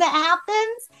something that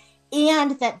happens,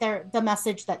 and that the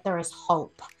message that there is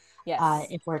hope. Yes.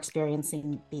 If we're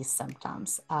experiencing these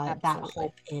symptoms, that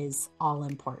hope is all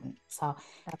important. So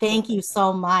Thank you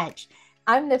so much.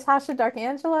 I'm Natasha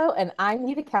D'Arcangelo, and I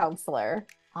need a counselor.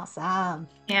 Awesome.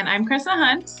 And I'm Krista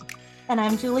Hunt. And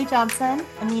I'm Julie Johnson,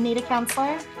 and we need a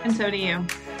counselor. And so do you.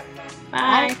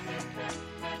 Bye. Bye.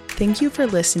 Thank you for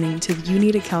listening to the You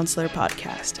Need a Counselor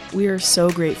podcast. We are so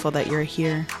grateful that you're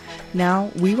here.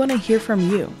 Now, we want to hear from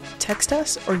you. Text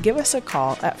us or give us a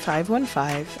call at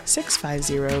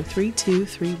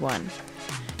 515-650-3231.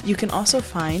 You can also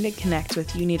find and connect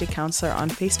with You Need a Counselor on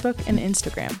Facebook and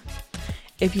Instagram.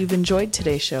 If you've enjoyed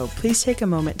today's show, please take a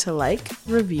moment to like,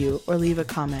 review, or leave a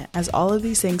comment, as all of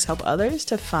these things help others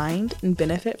to find and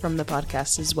benefit from the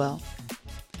podcast as well.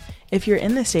 If you're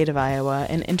in the state of Iowa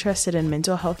and interested in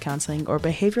mental health counseling or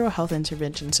behavioral health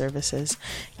intervention services,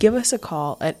 give us a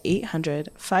call at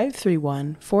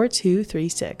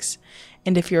 800-531-4236.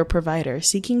 And if you're a provider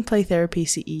seeking play therapy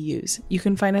CEUs, you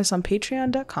can find us on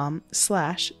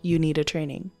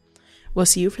patreon.com/youneedatraining. We'll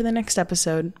see you for the next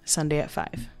episode, Sunday at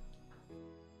 5.